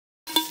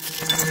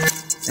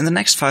In the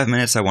next 5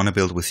 minutes I want to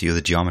build with you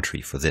the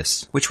geometry for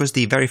this, which was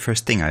the very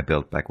first thing I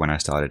built back when I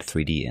started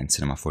 3D and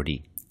Cinema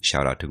 4D.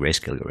 Shout out to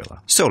Grayscale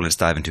Gorilla. So let's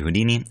dive into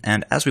Houdini,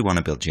 and as we want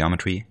to build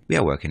geometry, we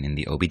are working in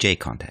the OBJ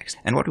context.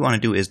 And what we want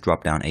to do is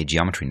drop down a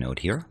geometry node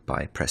here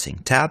by pressing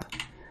Tab,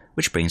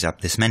 which brings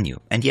up this menu.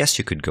 And yes,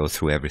 you could go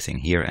through everything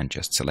here and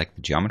just select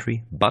the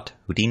geometry, but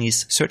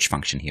Houdini's search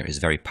function here is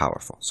very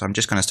powerful. So I'm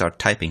just going to start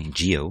typing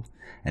geo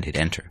and hit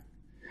enter.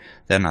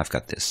 Then I've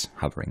got this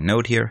hovering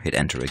node here, hit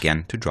enter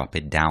again to drop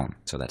it down.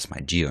 So that's my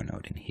geo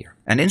node in here.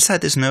 And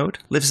inside this node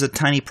lives a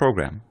tiny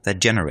program that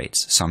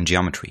generates some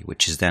geometry,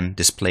 which is then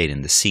displayed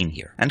in the scene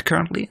here. And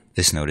currently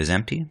this node is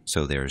empty,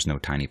 so there's no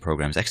tiny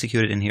programs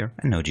executed in here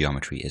and no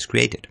geometry is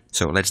created.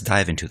 So let's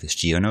dive into this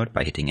geo node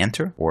by hitting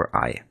enter or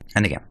I.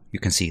 And again, you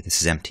can see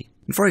this is empty.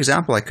 And for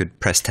example, I could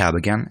press tab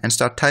again and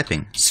start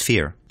typing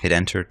sphere, hit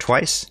enter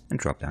twice and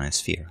drop down a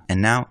sphere.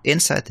 And now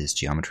inside this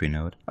geometry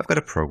node, I've got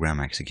a program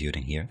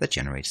executing here that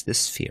generates this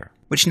sphere,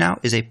 which now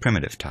is a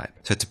primitive type.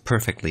 So it's a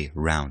perfectly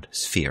round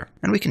sphere.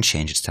 And we can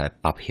change its type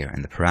up here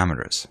in the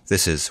parameters.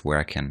 This is where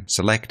I can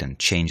select and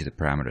change the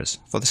parameters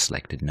for the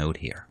selected node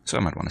here. So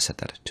I might want to set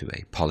that to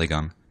a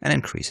polygon and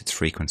increase its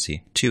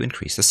frequency to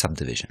increase the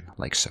subdivision,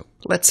 like so.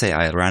 Let's say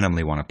I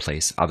randomly want to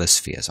place other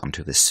spheres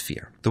onto this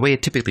sphere. The way you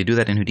typically do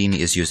that in Houdini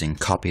is using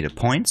copy to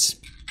points,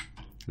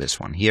 this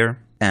one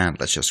here, and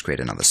let's just create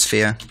another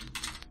sphere,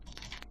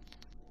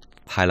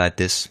 highlight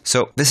this.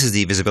 So this is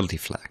the visibility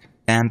flag.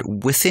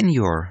 And within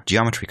your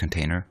geometry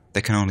container,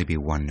 there can only be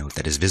one node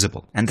that is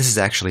visible. And this is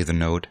actually the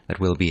node that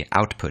will be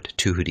output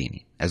to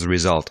Houdini as a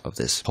result of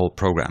this whole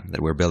program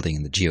that we're building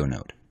in the geo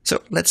node.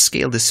 So let's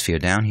scale this sphere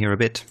down here a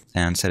bit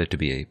and set it to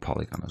be a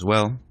polygon as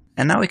well.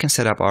 And now we can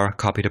set up our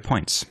copy to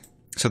points.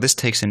 So this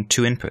takes in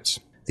two inputs,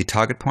 the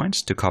target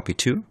points to copy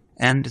to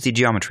and the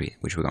geometry,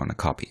 which we're going to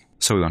copy.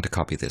 So we want to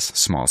copy this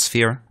small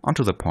sphere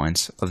onto the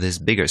points of this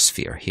bigger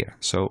sphere here.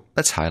 So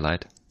let's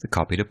highlight the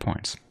copy to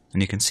points.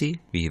 And you can see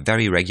we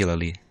very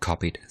regularly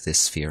copied this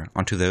sphere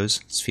onto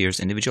those spheres'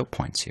 individual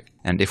points here.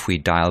 And if we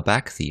dial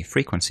back the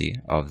frequency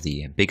of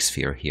the big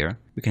sphere here,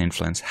 we can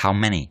influence how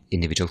many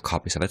individual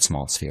copies of that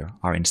small sphere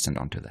are instant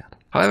onto that.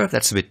 However,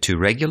 that's a bit too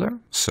regular,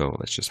 so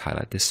let's just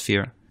highlight this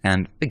sphere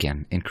and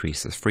again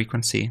increase the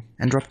frequency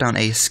and drop down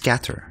a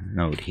scatter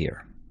node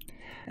here.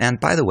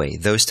 And by the way,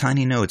 those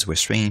tiny nodes we're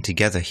stringing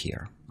together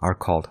here are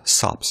called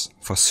SOPs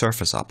for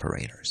surface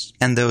operators.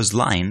 And those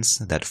lines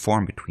that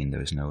form between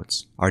those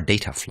nodes are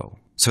data flow.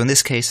 So in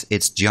this case,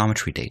 it's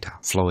geometry data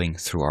flowing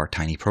through our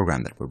tiny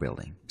program that we're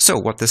building. So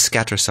what this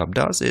scatter sub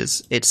does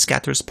is it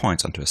scatters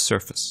points onto a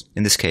surface.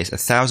 In this case,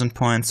 1,000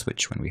 points,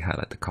 which when we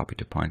highlight the copy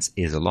to points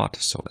is a lot.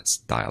 So let's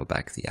dial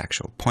back the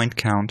actual point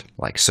count,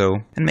 like so,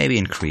 and maybe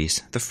increase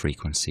the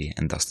frequency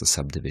and thus the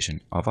subdivision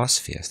of our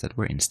spheres that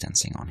we're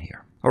instancing on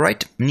here.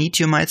 Alright, neat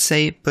you might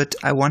say, but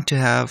I want to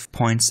have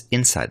points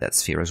inside that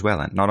sphere as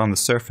well and not on the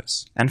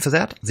surface. And for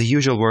that, the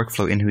usual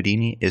workflow in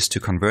Houdini is to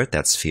convert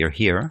that sphere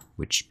here,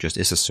 which just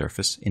is a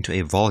surface, into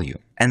a volume.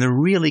 And a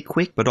really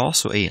quick but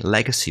also a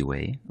legacy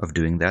way of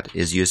doing that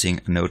is using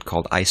a node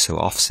called ISO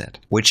offset,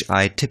 which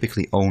I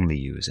typically only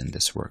use in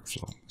this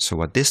workflow. So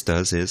what this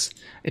does is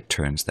it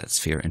turns that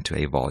sphere into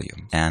a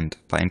volume. And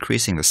by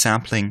increasing the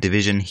sampling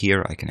division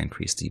here, I can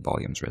increase the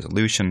volume's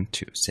resolution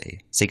to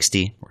say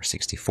 60 or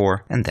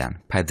 64 and then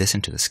pipe this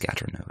into the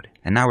scatter node.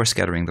 And now we're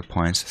scattering the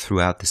points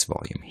throughout this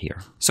volume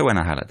here. So when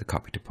I highlight the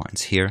copy to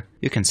points here,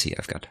 you can see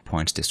I've got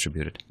points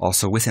distributed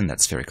also within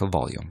that spherical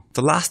volume.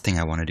 The last thing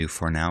I want to do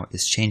for now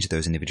is change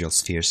those individual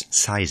spheres'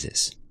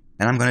 sizes.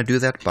 And I'm going to do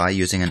that by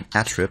using an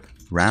attrib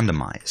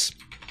randomize,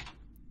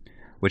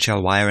 which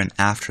I'll wire in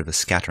after the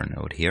scatter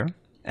node here.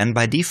 And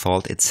by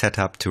default, it's set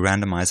up to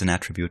randomize an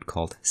attribute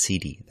called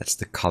CD. That's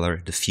the color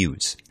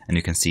diffuse. And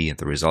you can see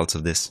the results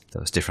of this,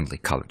 those differently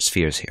colored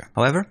spheres here.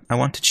 However, I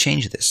want to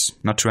change this,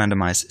 not to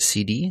randomize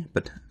CD,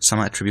 but some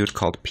attribute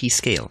called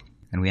pscale.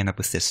 And we end up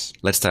with this.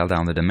 Let's dial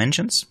down the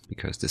dimensions,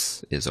 because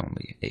this is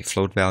only a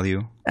float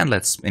value. And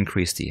let's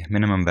increase the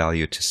minimum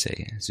value to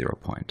say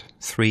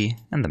 0.3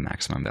 and the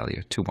maximum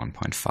value to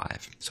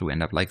 1.5. So we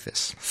end up like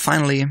this.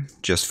 Finally,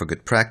 just for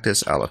good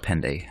practice, I'll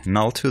append a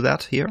null to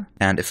that here.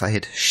 And if I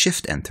hit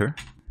Shift Enter,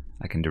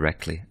 I can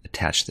directly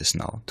attach this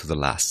null to the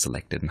last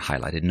selected and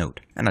highlighted node.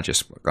 And I'm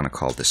just going to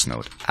call this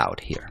node out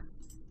here.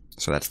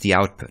 So that's the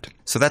output.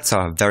 So that's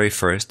our very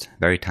first,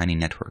 very tiny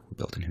network we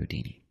built in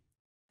Houdini.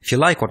 If you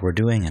like what we're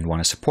doing and want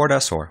to support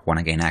us or want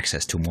to gain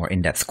access to more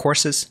in-depth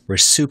courses, we're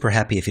super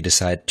happy if you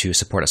decide to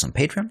support us on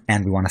Patreon.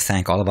 And we want to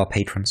thank all of our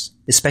patrons,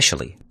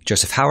 especially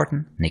Joseph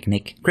Howerton,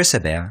 Nick, Chris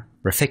Hebert,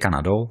 Rafik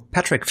Anadol,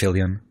 Patrick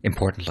Fillion,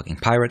 Important Looking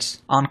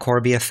Pirates,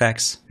 Encore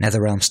VFX,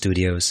 NetherRealm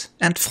Studios,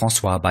 and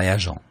François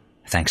Bayajon.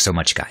 Thanks so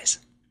much, guys.